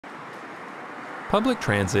Public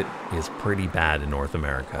transit is pretty bad in North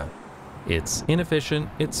America. It's inefficient,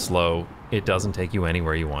 it's slow, it doesn't take you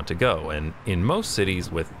anywhere you want to go, and in most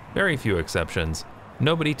cities, with very few exceptions,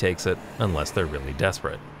 nobody takes it unless they're really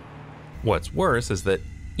desperate. What's worse is that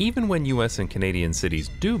even when US and Canadian cities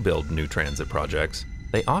do build new transit projects,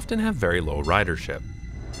 they often have very low ridership.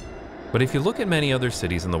 But if you look at many other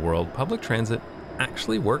cities in the world, public transit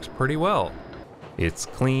actually works pretty well. It's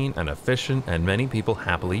clean and efficient, and many people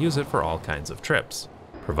happily use it for all kinds of trips,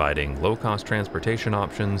 providing low-cost transportation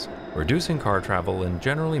options, reducing car travel, and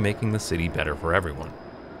generally making the city better for everyone.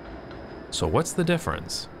 So what's the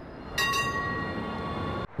difference?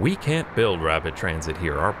 We can't build rapid transit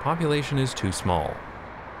here. Our population is too small.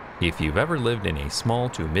 If you've ever lived in a small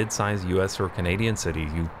to mid-sized US or Canadian city,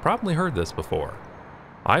 you've probably heard this before.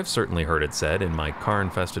 I've certainly heard it said in my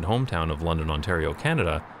car-infested hometown of London, Ontario,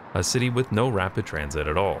 Canada, a city with no rapid transit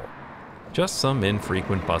at all. Just some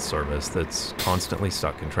infrequent bus service that's constantly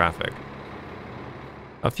stuck in traffic.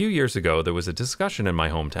 A few years ago, there was a discussion in my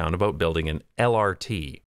hometown about building an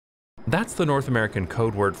LRT. That's the North American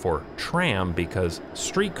code word for tram because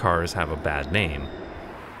streetcars have a bad name,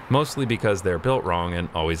 mostly because they're built wrong and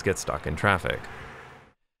always get stuck in traffic.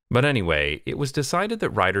 But anyway, it was decided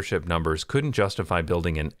that ridership numbers couldn't justify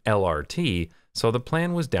building an LRT, so the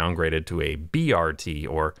plan was downgraded to a BRT,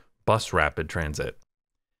 or bus rapid transit.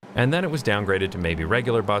 And then it was downgraded to maybe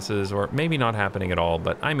regular buses, or maybe not happening at all,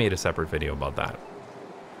 but I made a separate video about that.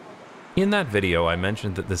 In that video, I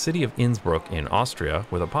mentioned that the city of Innsbruck in Austria,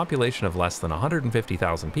 with a population of less than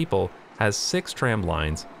 150,000 people, has 6 tram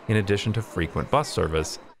lines in addition to frequent bus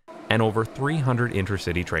service, and over 300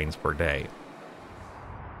 intercity trains per day.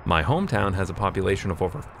 My hometown has a population of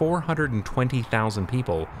over 420,000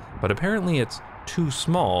 people, but apparently it's too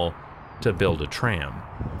small to build a tram.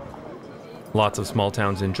 Lots of small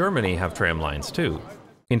towns in Germany have tram lines too.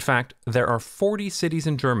 In fact, there are 40 cities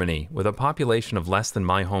in Germany with a population of less than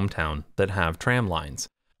my hometown that have tram lines.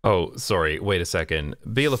 Oh, sorry, wait a second.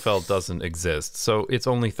 Bielefeld doesn't exist, so it's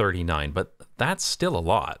only 39, but that's still a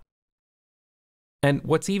lot. And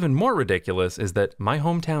what's even more ridiculous is that my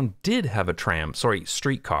hometown did have a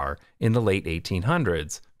streetcar in the late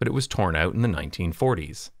 1800s, but it was torn out in the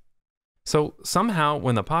 1940s. So somehow,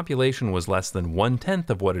 when the population was less than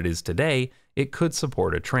 1/10 of what it is today, it could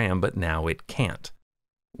support a tram, but now it can't.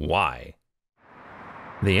 Why?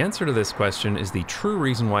 The answer to this question is the true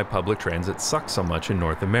reason why public transit sucks so much in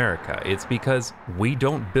North America. It's because we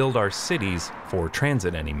don't build our cities for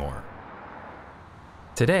transit anymore.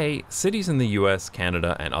 Today, cities in the US,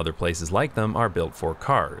 Canada, and other places like them are built for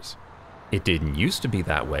cars. It didn't used to be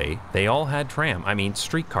that way. They all had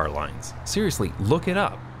streetcar lines. Seriously, look it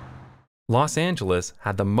up. Los Angeles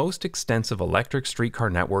had the most extensive electric streetcar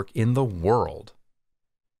network in the world.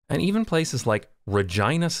 And even places like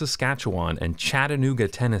Regina, Saskatchewan, and Chattanooga,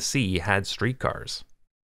 Tennessee had streetcars.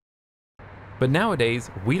 But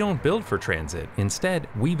nowadays, we don't build for transit. Instead,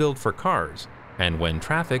 we build for cars. And when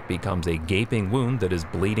traffic becomes a gaping wound that is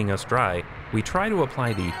bleeding us dry, we try to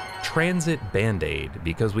apply the transit band-aid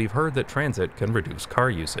because we've heard that transit can reduce car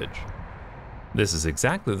usage. This is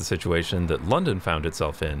exactly the situation that London found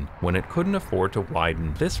itself in when it couldn't afford to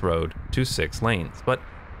widen this road to 6 lanes. But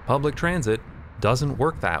public transit doesn't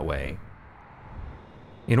work that way.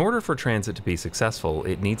 In order for transit to be successful,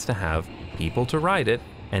 it needs to have people to ride it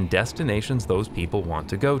and destinations those people want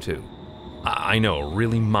to go to. I know,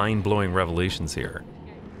 really mind-blowing revelations here.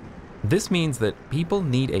 This means that people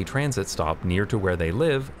need a transit stop near to where they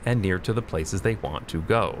live and near to the places they want to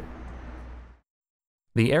go.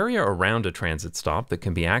 The area around a transit stop that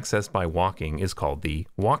can be accessed by walking is called the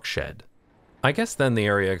walkshed. I guess then the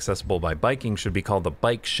area accessible by biking should be called the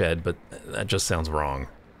bike shed, but that just sounds wrong.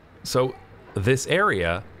 So this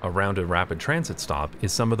area around a rapid transit stop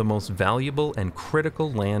is some of the most valuable and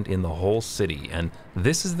critical land in the whole city, and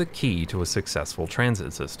this is the key to a successful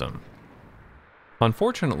transit system.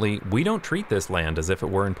 Unfortunately, we don't treat this land as if it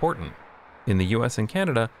were important. In the US and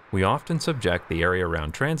Canada, we often subject the area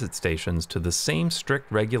around transit stations to the same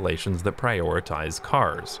strict regulations that prioritize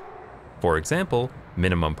cars. For example,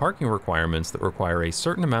 minimum parking requirements that require a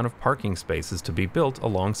certain amount of parking spaces to be built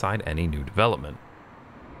alongside any new development.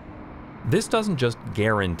 This doesn't just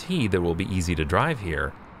guarantee that it will be easy to drive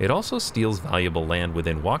here, it also steals valuable land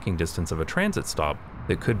within walking distance of a transit stop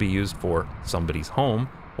that could be used for somebody's home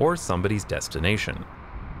or somebody's destination.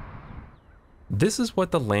 This is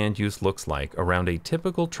what the land use looks like around a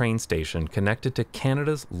typical train station connected to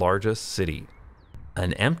Canada's largest city.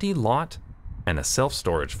 An empty lot and a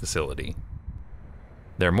self-storage facility.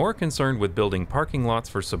 They're more concerned with building parking lots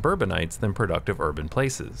for suburbanites than productive urban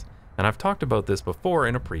places, and I've talked about this before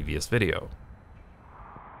in a previous video.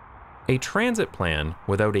 A transit plan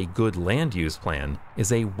without a good land use plan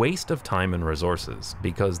is a waste of time and resources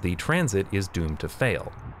because the transit is doomed to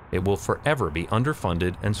fail. It will forever be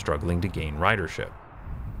underfunded and struggling to gain ridership.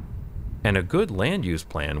 And a good land use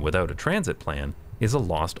plan without a transit plan is a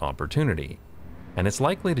lost opportunity. And it's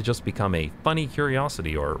likely to just become a funny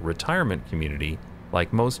curiosity or retirement community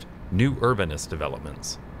like most new urbanist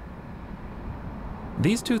developments.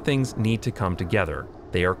 These two things need to come together.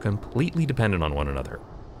 They are completely dependent on one another.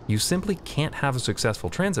 You simply can't have a successful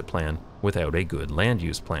transit plan without a good land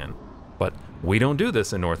use plan. But we don't do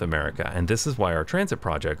this in North America, and this is why our transit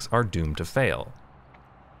projects are doomed to fail.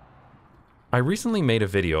 I recently made a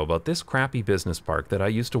video about this crappy business park that I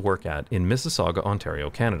used to work at in Mississauga, Ontario,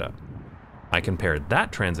 Canada. I compared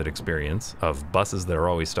that transit experience, of buses that are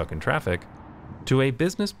always stuck in traffic, to a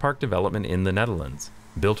business park development in the Netherlands,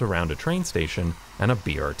 built around a train station and a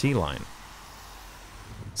BRT line.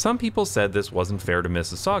 Some people said this wasn't fair to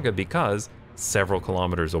Mississauga because, several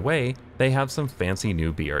kilometers away, they have some fancy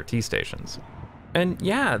new BRT stations. And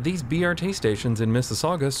yeah, these BRT stations in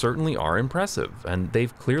Mississauga certainly are impressive, and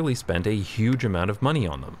they've clearly spent a huge amount of money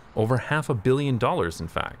on them, over $500 million in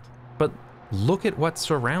fact. But look at what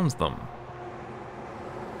surrounds them.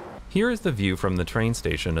 Here is the view from the train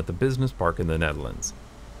station at the business park in the Netherlands.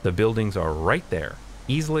 The buildings are right there,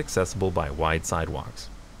 easily accessible by wide sidewalks.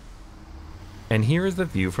 And here is the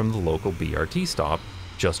view from the local BRT stop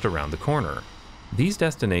just around the corner. These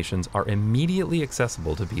destinations are immediately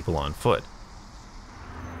accessible to people on foot.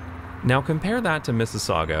 Now compare that to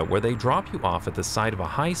Mississauga, where they drop you off at the side of a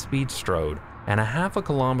high-speed strode and a ½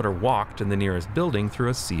 kilometer walk to the nearest building through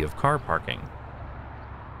a sea of car parking.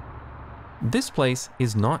 This place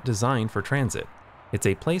is not designed for transit. It's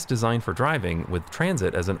a place designed for driving with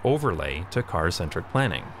transit as an overlay to car-centric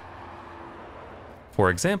planning. For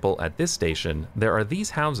example, at this station, there are these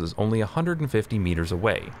houses only 150 meters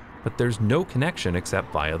away, but there's no connection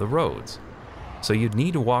except via the roads. So you'd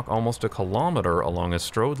need to walk almost a kilometer along a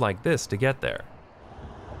strode like this to get there.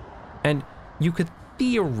 And you could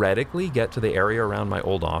theoretically get to the area around my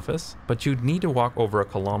old office, but you'd need to walk over a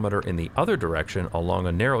kilometer in the other direction along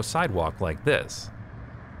a narrow sidewalk like this.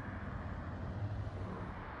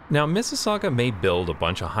 Now, Mississauga may build a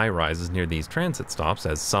bunch of high-rises near these transit stops,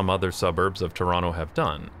 as some other suburbs of Toronto have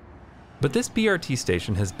done. But this BRT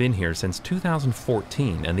station has been here since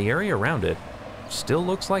 2014, and the area around it still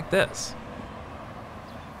looks like this.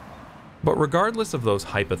 But regardless of those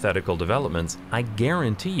hypothetical developments, I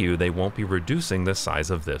guarantee you they won't be reducing the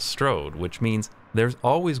size of this strode, which means there's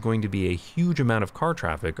always going to be a huge amount of car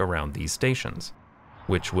traffic around these stations,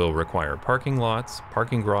 which will require parking lots,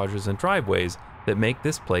 parking garages, and driveways that make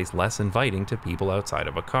this place less inviting to people outside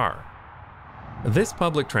of a car. This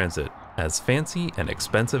public transit, as fancy and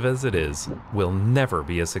expensive as it is, will never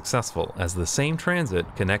be as successful as the same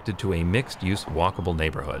transit connected to a mixed-use walkable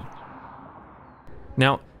neighborhood.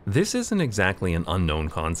 Now, this isn't exactly an unknown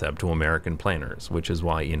concept to American planners, which is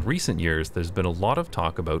why in recent years there's been a lot of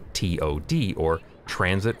talk about TOD, or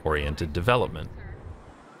transit-oriented development.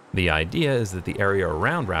 The idea is that the area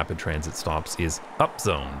around rapid transit stops is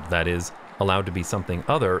upzoned, that is, allowed to be something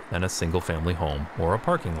other than a single-family home or a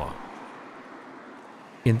parking lot.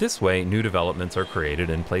 In this way, new developments are created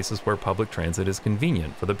in places where public transit is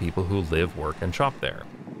convenient for the people who live, work, and shop there.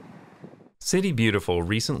 City Beautiful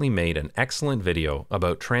recently made an excellent video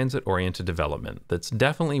about transit-oriented development that's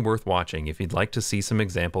definitely worth watching if you'd like to see some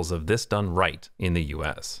examples of this done right in the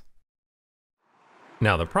US.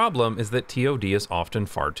 Now, the problem is that TOD is often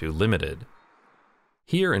far too limited.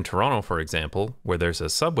 Here in Toronto, for example, where there's a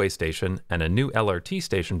subway station and a new LRT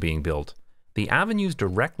station being built, the avenues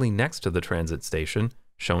directly next to the transit station,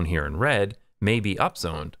 shown here in red, may be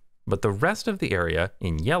upzoned, but the rest of the area,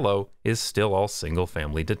 in yellow, is still all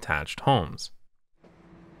single-family detached homes.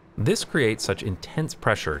 This creates such intense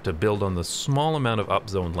pressure to build on the small amount of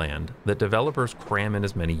upzoned land that developers cram in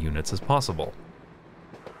as many units as possible.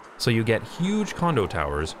 So you get huge condo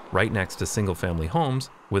towers right next to single-family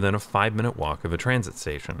homes within a 5-minute walk of a transit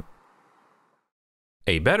station.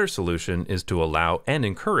 A better solution is to allow and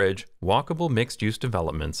encourage walkable mixed-use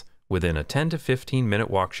developments within a 10 to 15-minute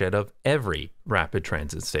walkshed of every rapid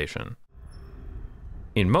transit station.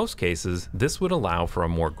 In most cases, this would allow for a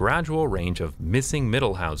more gradual range of missing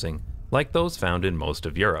middle housing like those found in most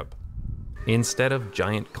of Europe, instead of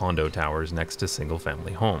giant condo towers next to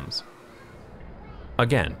single-family homes.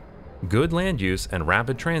 Again, good land use and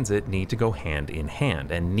rapid transit need to go hand in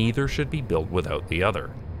hand, and neither should be built without the other.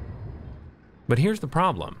 But here's the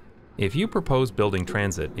problem. If you propose building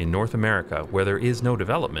transit in North America where there is no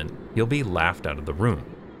development, you'll be laughed out of the room.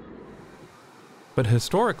 But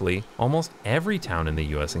historically, almost every town in the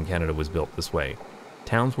US and Canada was built this way.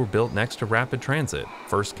 towns were built next to rapid transit,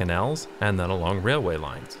 first canals and then along railway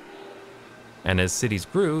lines. And as cities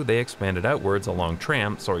grew, they expanded outwards along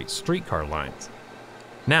streetcar lines.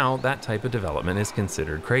 Now, that type of development is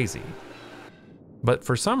considered crazy. But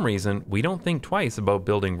for some reason, we don't think twice about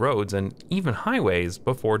building roads and even highways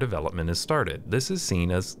before development is started. This is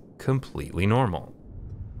seen as completely normal.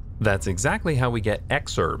 That's exactly how we get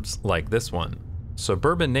exurbs like this one.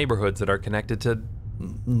 Suburban neighborhoods that are connected to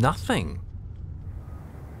nothing.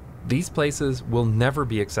 These places will never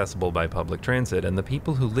be accessible by public transit, and the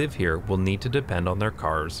people who live here will need to depend on their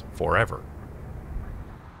cars forever.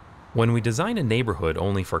 When we design a neighborhood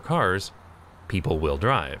only for cars, people will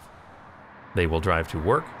drive. They will drive to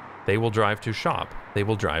work, they will drive to shop, they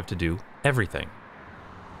will drive to do everything.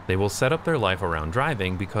 They will set up their life around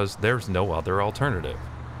driving because there's no other alternative.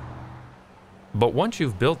 But once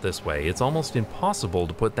you've built this way, it's almost impossible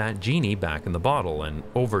to put that genie back in the bottle, and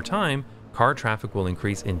over time, car traffic will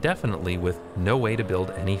increase indefinitely with no way to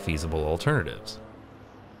build any feasible alternatives.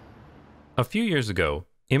 A few years ago,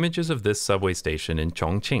 images of this subway station in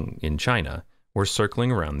Chongqing in China were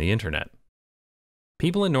circling around the internet.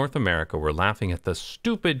 People in North America were laughing at the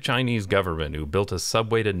stupid Chinese government who built a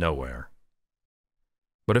subway to nowhere.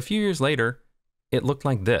 But a few years later, it looked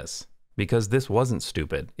like this, because this wasn't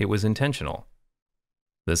stupid, it was intentional.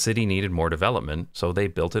 The city needed more development, so they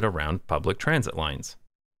built it around public transit lines.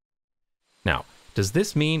 Now, does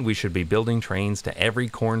this mean we should be building trains to every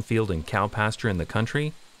cornfield and cow pasture in the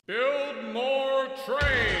country? Build more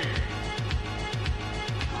trains!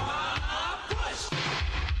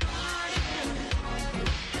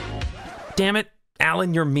 Damn it,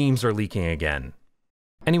 Alan, your memes are leaking again.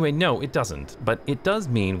 Anyway, no, it doesn't, but it does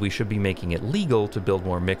mean we should be making it legal to build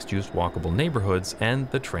more mixed-use walkable neighborhoods and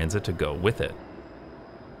the transit to go with it.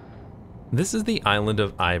 This is the island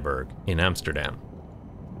of Eiberg in Amsterdam.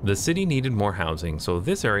 The city needed more housing, so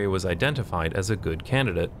this area was identified as a good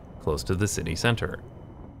candidate close to the city center.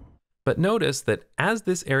 But notice that as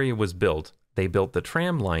this area was built, they built the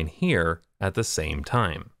tram line here at the same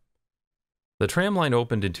time. The tram line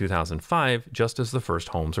opened in 2005 just as the first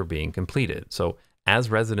homes were being completed, so as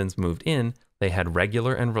residents moved in, they had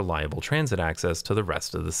regular and reliable transit access to the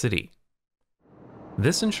rest of the city.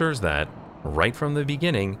 This ensures that, right from the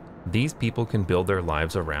beginning, these people can build their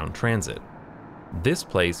lives around transit. This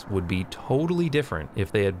place would be totally different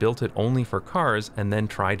if they had built it only for cars and then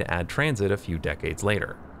tried to add transit a few decades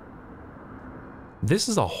later. This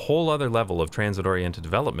is a whole other level of transit-oriented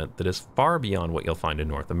development that is far beyond what you'll find in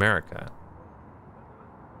North America.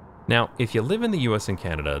 Now, if you live in the US and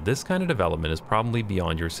Canada, this kind of development is probably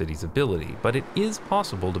beyond your city's ability, but it is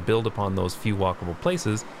possible to build upon those few walkable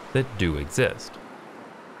places that do exist.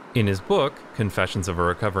 In his book, Confessions of a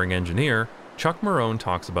Recovering Engineer, Chuck Marohn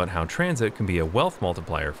talks about how transit can be a wealth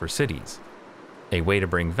multiplier for cities, a way to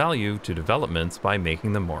bring value to developments by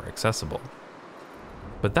making them more accessible.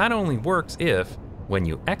 But that only works if, when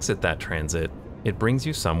you exit that transit, it brings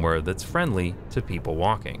you somewhere that's friendly to people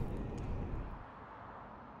walking.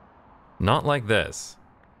 Not like this.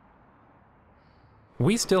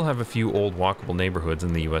 We still have a few old walkable neighborhoods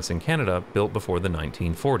in the US and Canada built before the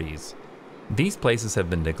 1940s. These places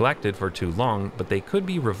have been neglected for too long, but they could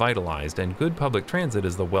be revitalized, and good public transit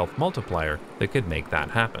is the wealth multiplier that could make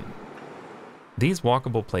that happen. These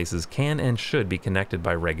walkable places can and should be connected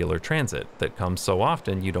by regular transit that comes so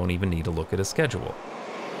often you don't even need to look at a schedule.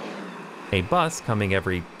 A bus coming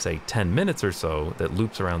every, say, 10 minutes or so that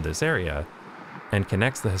loops around this area and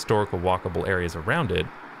connects the historical walkable areas around it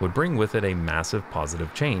would bring with it a massive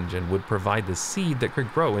positive change and would provide the seed that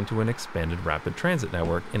could grow into an expanded rapid transit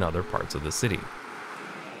network in other parts of the city.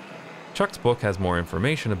 Chuck's book has more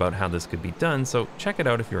information about how this could be done, so check it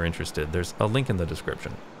out if you're interested. There's a link in the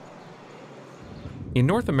description. In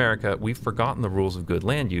North America, we've forgotten the rules of good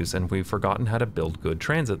land use and we've forgotten how to build good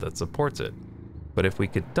transit that supports it. But if we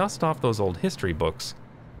could dust off those old history books,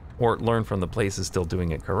 or learn from the places still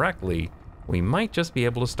doing it correctly, we might just be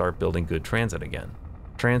able to start building good transit again.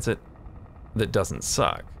 Transit that doesn't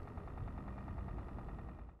suck.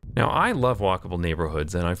 Now, I love walkable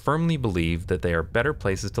neighborhoods, and I firmly believe that they are better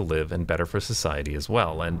places to live and better for society as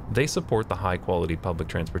well, and they support the high-quality public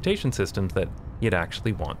transportation systems that you'd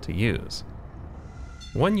actually want to use.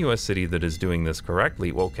 One US city that is doing this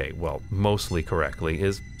correctly, mostly correctly,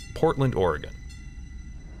 is Portland, Oregon.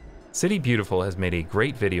 City Beautiful has made a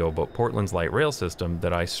great video about Portland's light rail system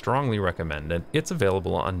that I strongly recommend, and it's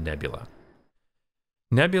available on Nebula.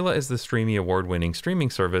 Nebula is the Streamy award-winning streaming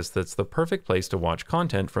service that's the perfect place to watch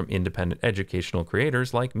content from independent educational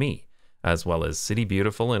creators like me, as well as City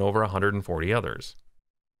Beautiful and over 140 others.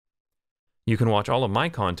 You can watch all of my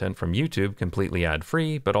content from YouTube completely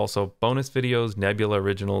ad-free, but also bonus videos, Nebula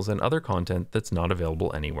originals, and other content that's not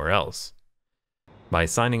available anywhere else. By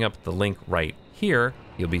signing up at the link right here,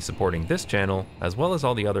 you'll be supporting this channel, as well as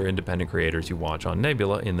all the other independent creators you watch on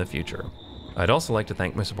Nebula in the future. I'd also like to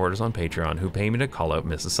thank my supporters on Patreon who pay me to call out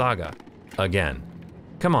Mississauga. Again.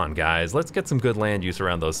 Come on guys, let's get some good land use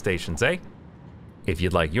around those stations, eh? If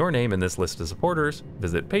you'd like your name in this list of supporters,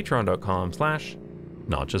 visit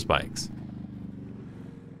patreon.com/notjustbikes.